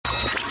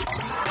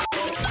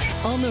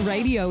On the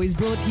Radio is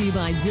brought to you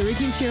by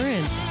Zurich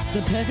Insurance,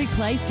 the perfect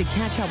place to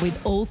catch up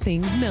with all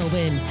things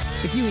Melbourne.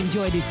 If you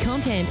enjoy this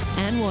content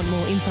and want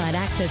more inside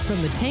access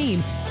from the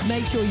team,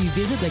 make sure you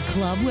visit the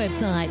club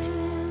website.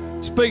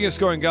 Speaking of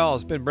scoring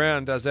goals, Ben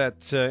Brown does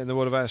that in the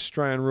world of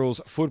Australian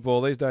rules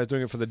football. These days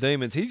doing it for the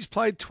Demons. He's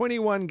played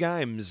 21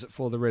 games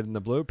for the Red and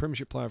the Blue,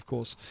 Premiership player, of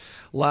course,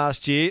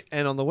 last year,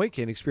 and on the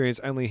weekend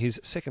experienced only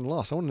his second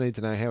loss. I want to need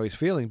to know how he's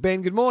feeling.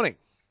 Ben, good morning.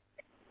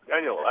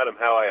 Daniel, Adam,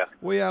 how are you?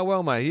 We are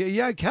well, mate. Are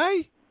you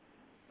okay?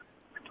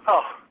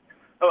 Oh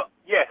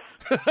yes,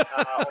 on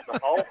the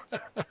whole.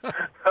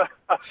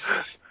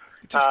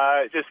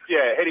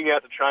 Heading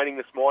out to training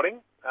this morning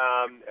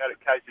out at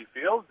Casey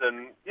Fields,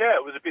 and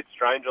it was a bit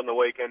strange on the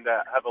weekend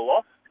to have a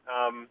loss,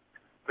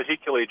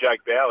 particularly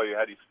Jake Bauer, who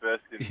had his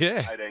first in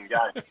 18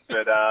 games.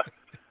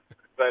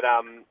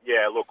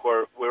 Look,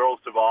 we're all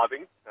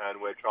surviving,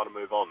 and we're trying to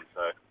move on.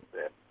 So,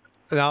 yeah.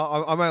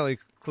 Now, I'm only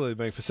clearly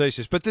being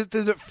facetious, but did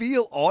it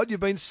feel odd?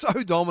 You've been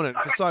so dominant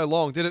for so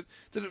long. Did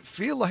it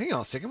feel like, hang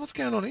on a second, what's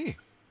going on here?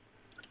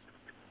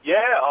 Yeah,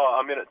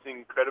 it's an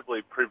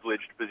incredibly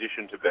privileged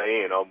position to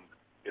be in. I'm,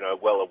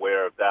 well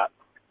aware of that.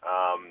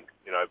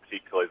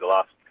 Particularly the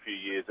last few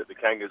years at the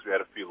Kangas, we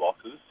had a few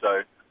losses.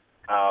 So,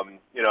 I'm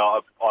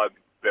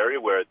very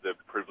aware of the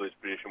privileged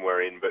position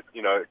we're in. But,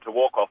 to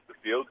walk off the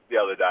field the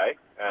other day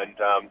and,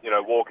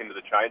 walk into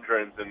the change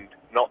rooms and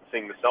not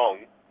sing the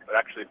song, it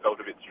actually felt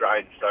a bit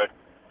strange. So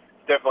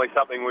it's definitely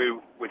something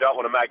we don't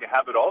want to make a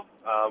habit of,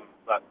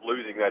 but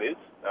losing, that is.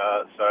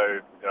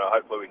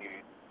 Hopefully we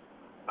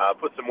can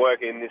put some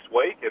work in this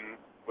week, and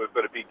we've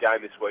got a big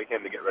game this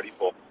weekend to get ready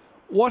for.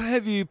 What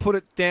have you put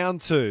it down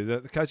to,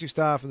 the coaching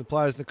staff and the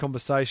players in the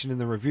conversation in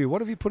the review?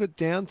 What have you put it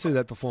down to,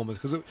 that performance?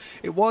 Because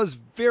it was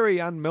very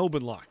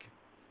un-Melbourne-like.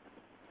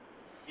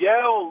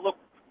 Yeah, well, look,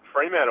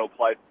 Fremantle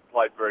played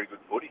very good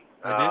footy.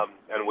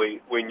 And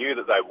we knew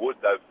that they would.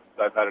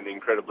 They've had an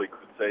incredibly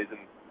good season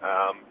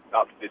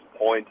up to this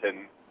point,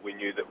 and we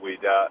knew that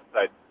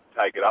they'd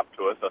take it up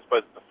to us. I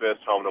suppose it's the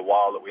first time in a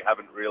while that we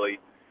haven't really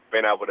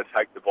been able to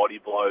take the body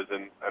blows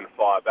and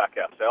fire back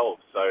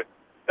ourselves. So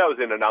that was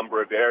in a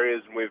number of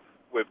areas, and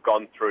we've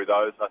gone through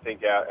those. I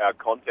think our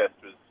contest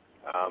was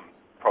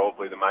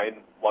probably the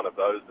main one of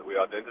those that we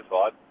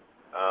identified.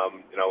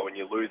 When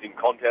you're losing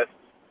contests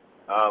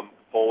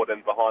forward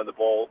and behind the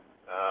ball,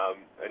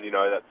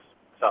 that's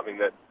something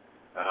that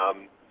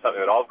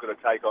I've got to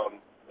take on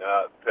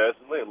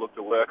personally and look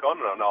to work on,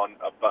 and I know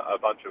a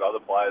bunch of other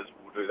players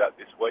will do that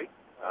this week.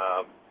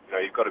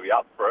 You've got to be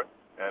up for it,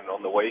 and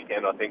on the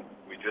weekend I think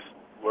we just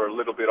were a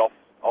little bit off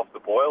the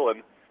boil,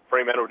 and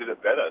Fremantle did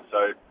it better.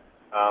 So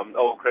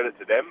all credit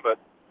to them, but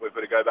we've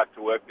got to go back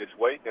to work this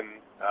week and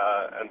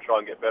try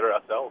and get better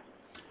ourselves.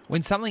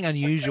 When something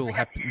unusual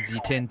happens, you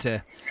tend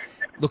to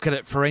look at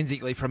it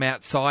forensically from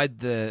outside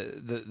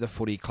the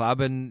footy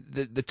club, and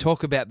the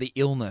talk about the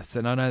illness.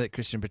 And I know that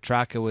Christian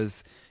Petrarca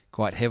was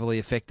quite heavily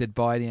affected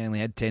by it. He only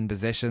had 10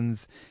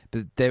 possessions,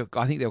 but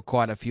I think there were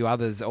quite a few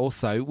others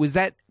also.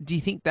 Do you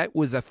think that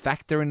was a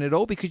factor in it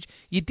all? Because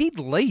you did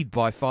lead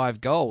by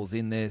 5 goals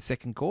in the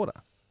second quarter.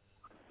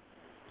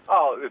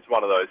 Oh, it's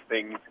one of those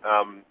things,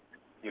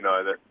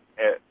 that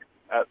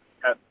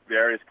at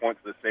various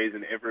points of the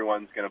season,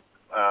 everyone's going to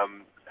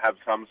have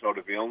some sort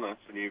of illness,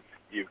 and you've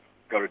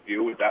got to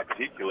deal with that,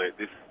 particularly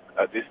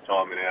at this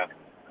time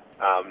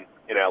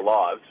in our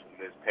lives.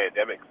 There's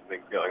pandemics and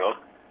things going on.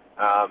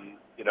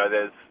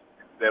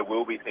 There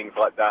will be things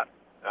like that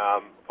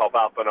pop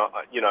up, and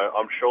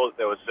I'm sure that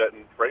there were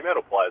certain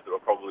Fremantle players that were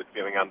probably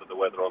feeling under the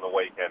weather on the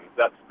weekend.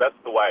 That's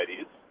the way it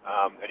is,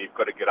 and you've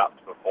got to get up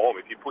to perform.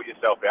 If you put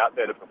yourself out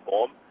there to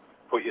perform,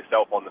 put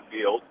yourself on the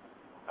field,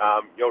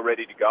 you're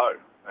ready to go,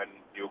 and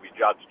you'll be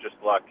judged just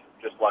like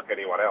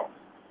anyone else.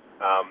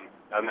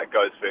 And that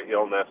goes for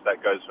illness,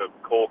 that goes for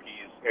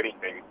corkies,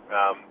 anything.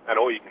 And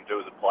all you can do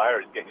as a player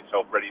is get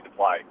yourself ready to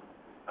play.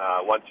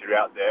 Once you're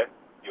out there,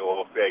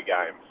 you're fair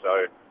game.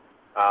 So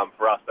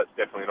for us, that's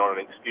definitely not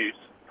an excuse.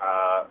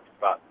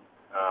 But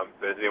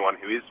if there's anyone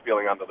who is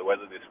feeling under the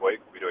weather this week,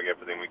 we'll be doing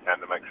everything we can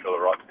to make sure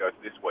the rights go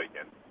to this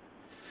weekend.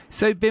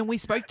 So, Ben, we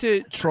spoke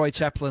to Troy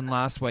Chaplin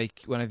last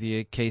week, one of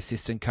your key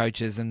assistant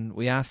coaches, and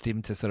we asked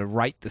him to sort of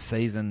rate the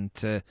season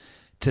to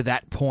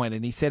that point,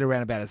 and he said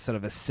around about a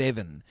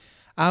 7.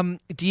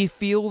 Do you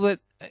feel that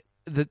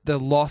the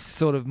loss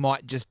sort of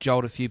might just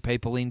jolt a few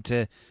people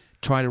into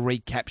trying to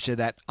recapture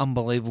that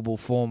unbelievable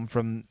form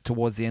from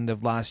towards the end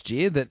of last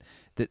year, that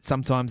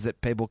sometimes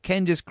that people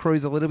can just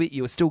cruise a little bit?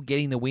 You were still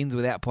getting the wins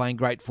without playing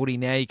great footy.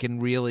 Now you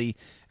can really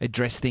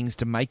address things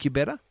to make you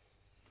better?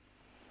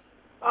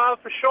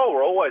 For sure.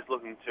 We're always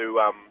looking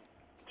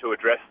to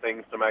address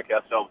things to make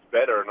ourselves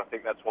better, and I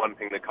think that's one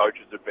thing the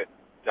coaches have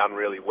done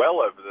really well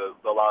over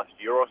the last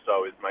year or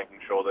so, is making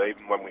sure that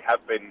even when we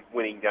have been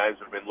winning games,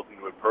 we've been looking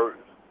to improve.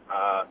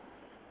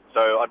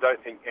 So I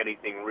don't think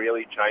anything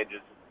really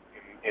changes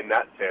in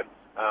that sense.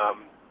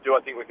 Do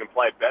I think we can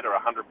play better?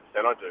 100%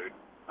 I do.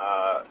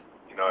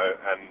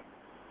 And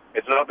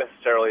it's not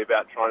necessarily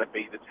about trying to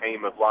be the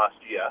team of last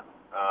year.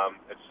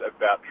 It's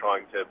about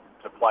trying to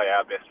play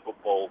our best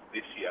football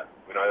this year.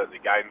 We know that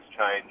the game's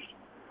changed.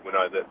 We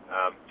know that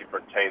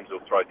different teams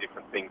will throw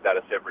different things at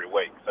us every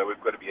week. So we've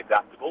got to be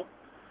adaptable,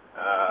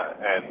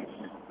 and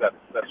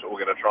that's what we're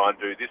going to try and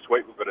do this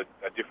week. We've got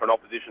a different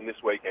opposition this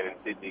weekend in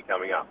Sydney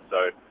coming up.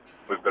 So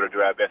we've got to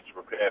do our best to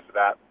prepare for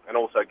that, and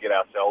also get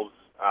ourselves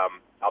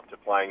up to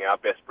playing our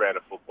best brand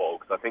of football,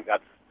 because I think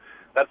that's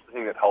the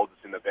thing that holds us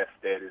in the best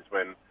stead, is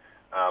when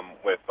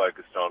we're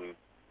focused on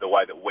the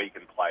way that we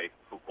can play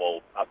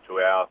football up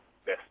to our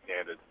best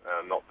standard,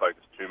 not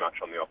focused too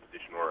much on the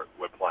opposition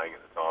we're playing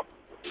at the time.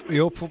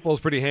 Your football's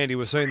pretty handy.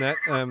 We've seen that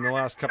the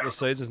last couple of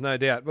seasons, no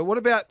doubt. But what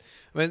about,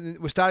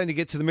 we're starting to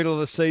get to the middle of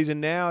the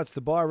season now. It's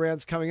the bye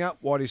rounds coming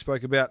up. Whitey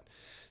spoke about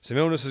some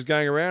illnesses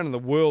going around, and the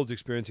world's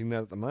experiencing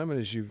that at the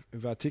moment, as you've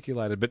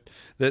articulated. But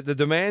the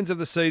demands of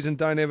the season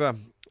don't ever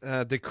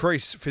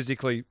decrease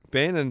physically,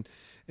 Ben, and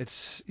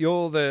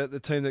you're the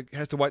team that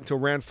has to wait until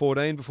round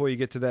 14 before you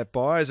get to that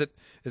bye. Is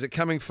it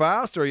coming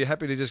fast, or are you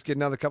happy to just get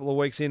another couple of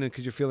weeks in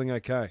because you're feeling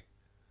okay?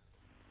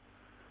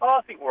 Oh,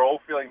 I think we're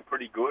all feeling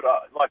pretty good.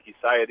 Like you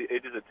say,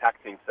 it is a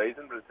taxing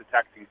season, but it's a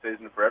taxing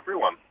season for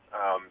everyone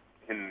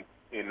in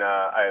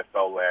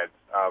AFL land.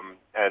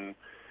 And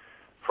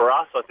for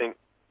us, I think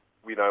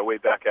we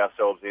back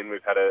ourselves in.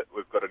 We've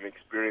got an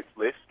experienced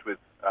list with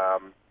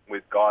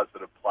guys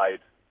that have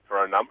played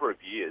for a number of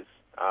years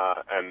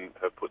and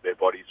have put their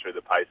bodies through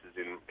the paces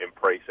in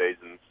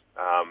pre-seasons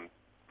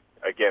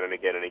again and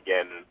again and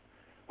again. And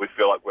we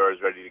feel like we're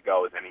as ready to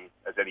go as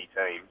any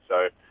team.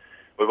 So.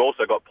 We've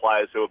also got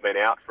players who have been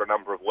out for a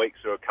number of weeks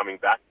who are coming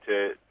back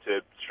to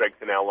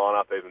strengthen our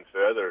lineup even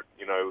further.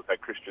 We've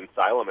had Christian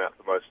Salem out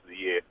for most of the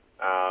year.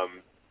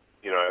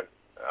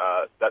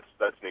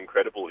 That's an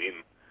incredible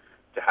in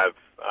to have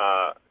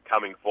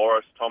coming for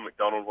us. Tom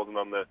McDonald wasn't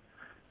on the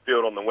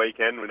field on the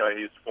weekend. We know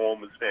his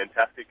form was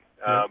fantastic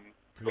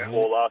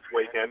before last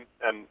weekend,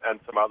 and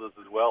some others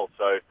as well.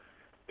 So,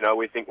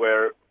 we think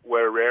we're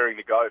raring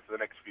to go for the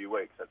next few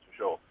weeks. That's for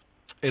sure.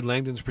 Ed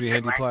Langdon's a pretty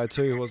handy player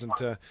too, who wasn't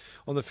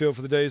on the field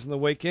for the D's on the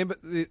weekend. But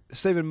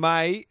Stephen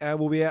May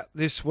will be out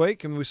this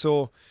week, and we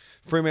saw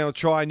Fremantle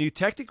try a new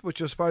tactic,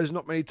 which I suppose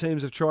not many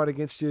teams have tried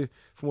against you,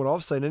 from what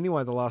I've seen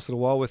anyway, the last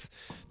little while, with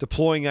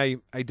deploying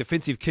a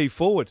defensive key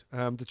forward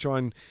to try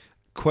and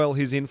quell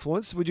his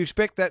influence. Would you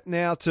expect that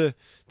now to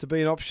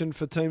be an option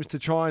for teams to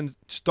try and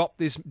stop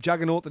this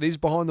juggernaut that is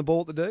behind the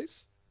ball at the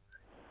D's?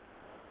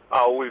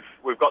 Oh,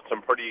 we've got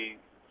some pretty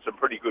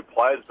good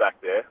players back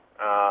there.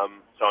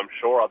 So I'm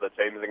sure other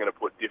teams are going to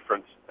put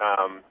different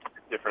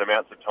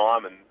amounts of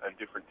time and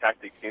different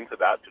tactics into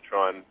that to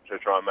try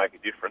and make a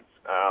difference.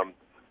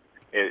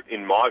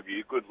 In my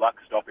view, good luck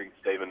stopping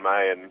Stephen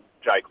May and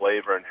Jake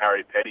Lever and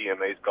Harry Petty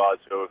and these guys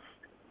who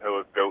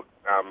have built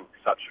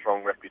such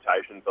strong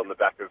reputations on the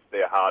back of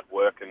their hard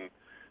work and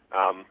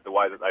the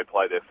way that they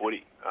play their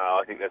footy.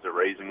 I think there's a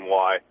reason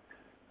why,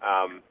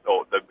 our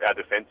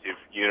defensive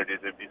unit is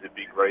a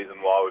big reason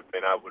why we've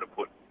been able to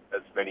put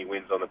as many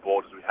wins on the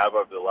board as we have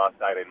over the last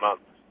 18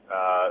 months.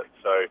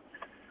 So,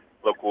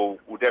 look, we'll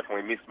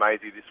definitely miss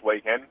Maisie this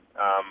weekend,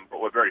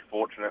 but we're very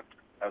fortunate.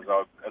 As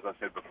I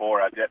said before,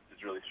 our depth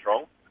is really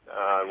strong.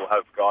 We'll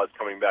have guys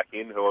coming back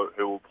in who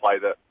will play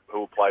that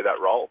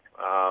role.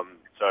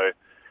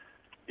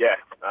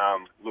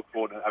 Look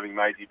forward to having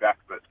Maisie back,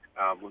 but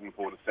looking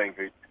forward to seeing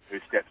who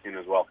steps in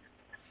as well.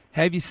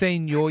 Have you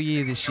seen your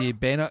year this year,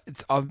 Ben?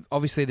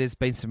 Obviously, there's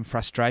been some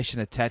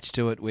frustration attached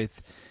to it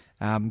with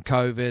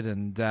COVID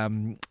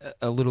and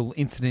a little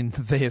incident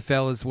in the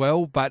VFL as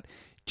well, but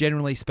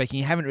generally speaking,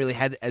 you haven't really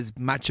had as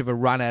much of a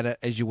run at it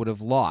as you would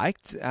have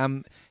liked.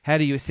 How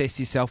do you assess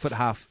yourself at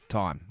half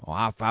time or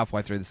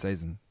halfway through the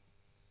season?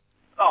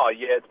 Oh,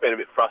 yeah, it's been a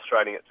bit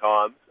frustrating at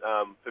times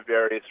for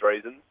various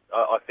reasons.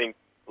 I think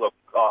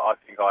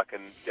I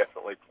can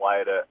definitely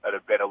play at a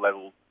better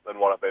level than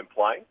what I've been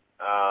playing.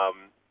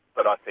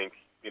 But I think,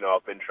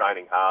 I've been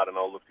training hard and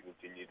I'll look to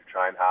continue to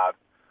train hard.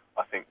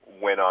 I think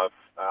when I've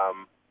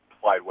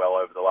played well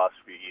over the last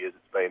few years,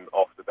 it's been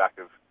off the back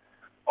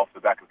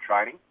of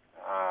training.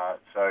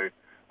 So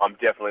I'm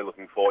definitely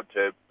looking forward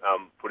to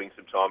putting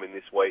some time in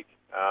this week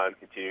and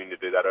continuing to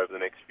do that over the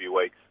next few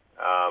weeks.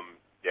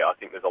 I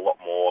think there's a lot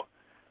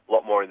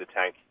more in the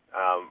tank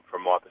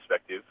from my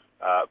perspective.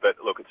 But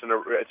look, it's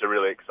a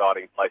really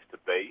exciting place to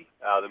be,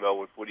 the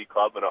Melbourne Footy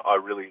Club, and I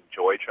really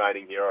enjoy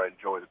training here. I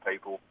enjoy the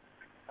people.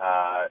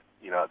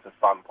 It's a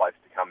fun place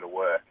to come to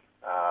work,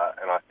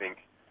 and I think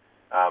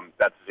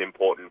that's as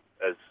important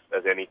as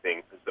anything,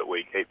 is that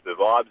we keep the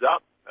vibes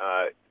up.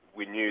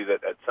 We knew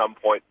that at some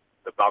point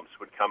the bumps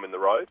would come in the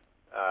road,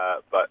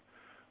 but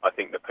I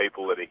think the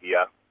people that are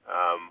here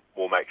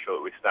will make sure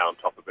that we stay on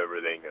top of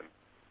everything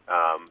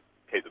and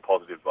keep the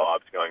positive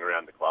vibes going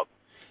around the club.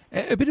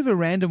 A bit of a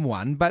random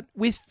one, but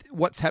with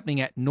what's happening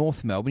at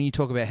North Melbourne, you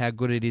talk about how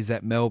good it is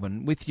at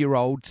Melbourne. With your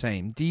old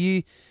team, do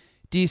you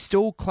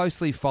still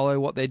closely follow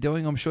what they're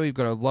doing? I'm sure you've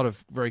got a lot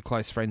of very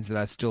close friends that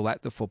are still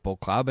at the football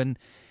club, and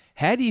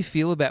how do you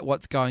feel about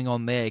what's going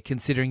on there,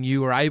 considering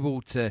you were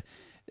able to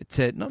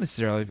not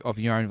necessarily of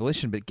your own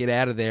volition, but get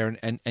out of there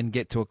and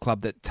get to a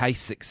club that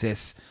tastes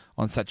success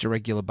on such a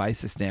regular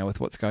basis now with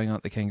what's going on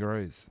at the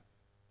Kangaroos?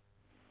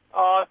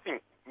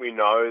 we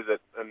know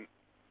that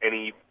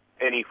any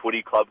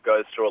footy club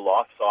goes through a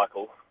life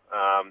cycle,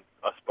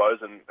 I suppose,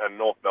 and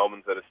North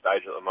Melbourne's at a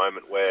stage at the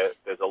moment where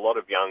there's a lot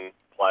of young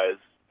players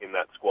in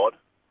that squad,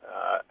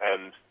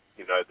 and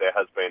there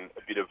has been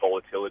a bit of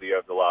volatility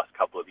over the last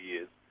couple of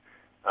years,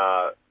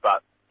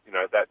 but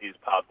that is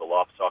part of the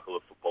life cycle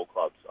of football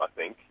clubs, I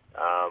think,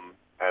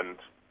 and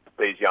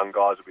these young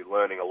guys will be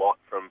learning a lot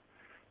from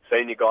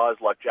senior guys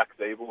like Jack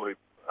Zeeble, who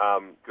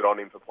good on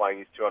him for playing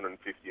his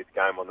 250th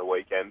game on the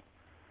weekend.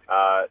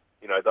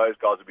 Those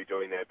guys will be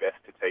doing their best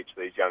to teach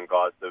these young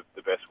guys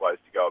the best ways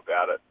to go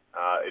about it.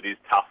 It is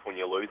tough when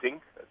you're losing.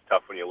 It's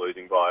tough when you're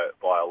losing by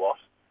a lot.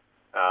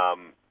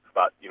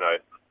 But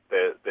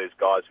there's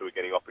guys who are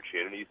getting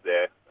opportunities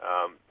there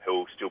who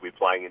will still be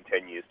playing in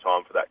 10 years'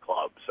 time for that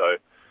club. So,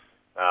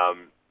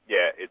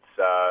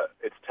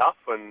 it's tough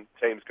when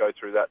teams go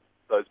through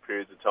those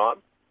periods of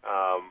time.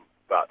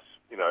 But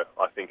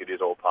I think it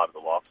is all part of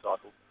the life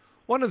cycle.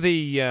 One of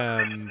the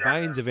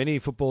banes of any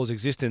football's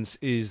existence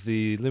is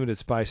the limited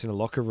space in a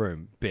locker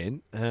room,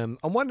 Ben. I'm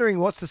wondering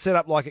what's the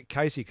setup like at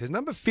Casey, because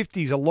number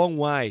 50 is a long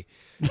way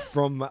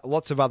from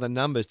lots of other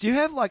numbers. Do you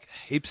have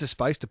heaps of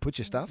space to put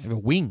your stuff? You have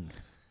a wing.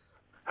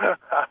 I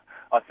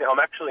think I'm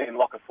actually in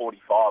locker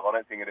 45. I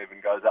don't think it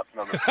even goes up to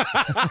number 50.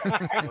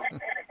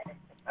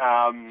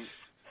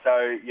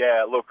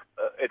 Look,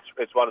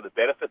 it's one of the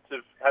benefits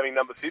of having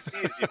number 50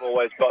 is you've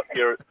always got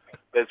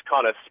there's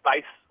kind of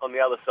space on the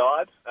other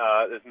side.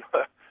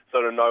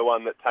 There's no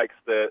one that takes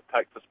the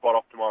spot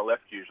off to my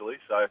left usually.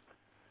 So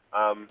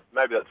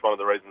maybe that's one of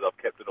the reasons I've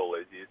kept it all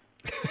these years.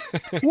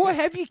 Why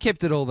have you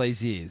kept it all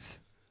these years?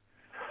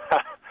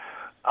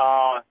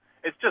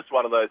 It's just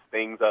one of those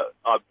things that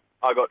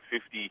I got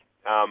 50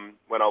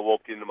 when I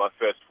walked into my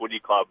first footy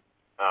club,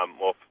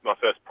 or my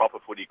first proper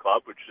footy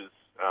club, which is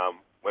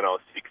when I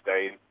was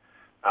 16,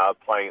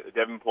 playing at the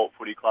Devonport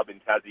Footy Club in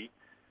Tassie.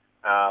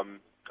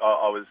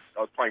 I was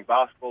playing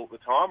basketball at the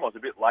time. I was a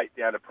bit late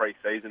down to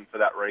pre-season for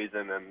that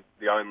reason, and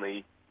the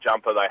only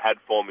jumper they had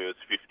for me was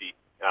 50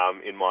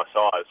 in my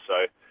size.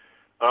 So,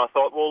 and I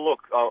thought, well,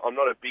 look, I'm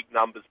not a big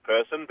numbers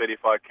person, but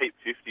if I keep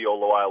 50 all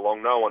the way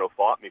along, no one will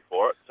fight me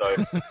for it. So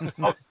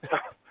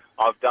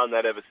I've done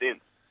that ever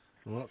since.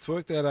 Well, it's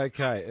worked out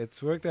okay.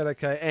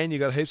 And you've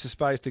got heaps of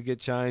space to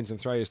get changed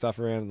and throw your stuff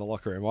around in the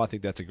locker room. I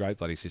think that's a great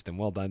bloody system.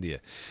 Well done to you.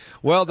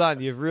 Well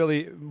done. You've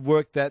really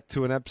worked that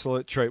to an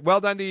absolute treat. Well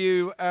done to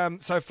you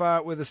so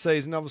far with the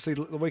season. Obviously,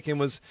 the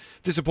weekend was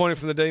disappointing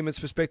from the Demons'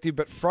 perspective,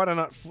 but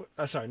not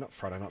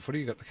Friday night footy.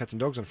 You've got the Cats and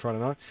Dogs on Friday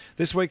night.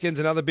 This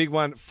weekend's another big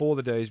one for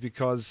the D's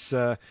because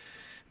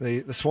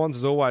the Swans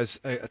is always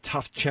a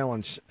tough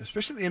challenge,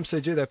 especially at the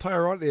MCG. They play all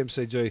right at the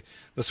MCG,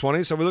 the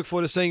Swannies. So we look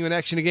forward to seeing you in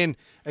action again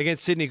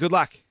against Sydney. Good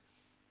luck.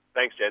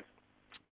 Thanks, Jed.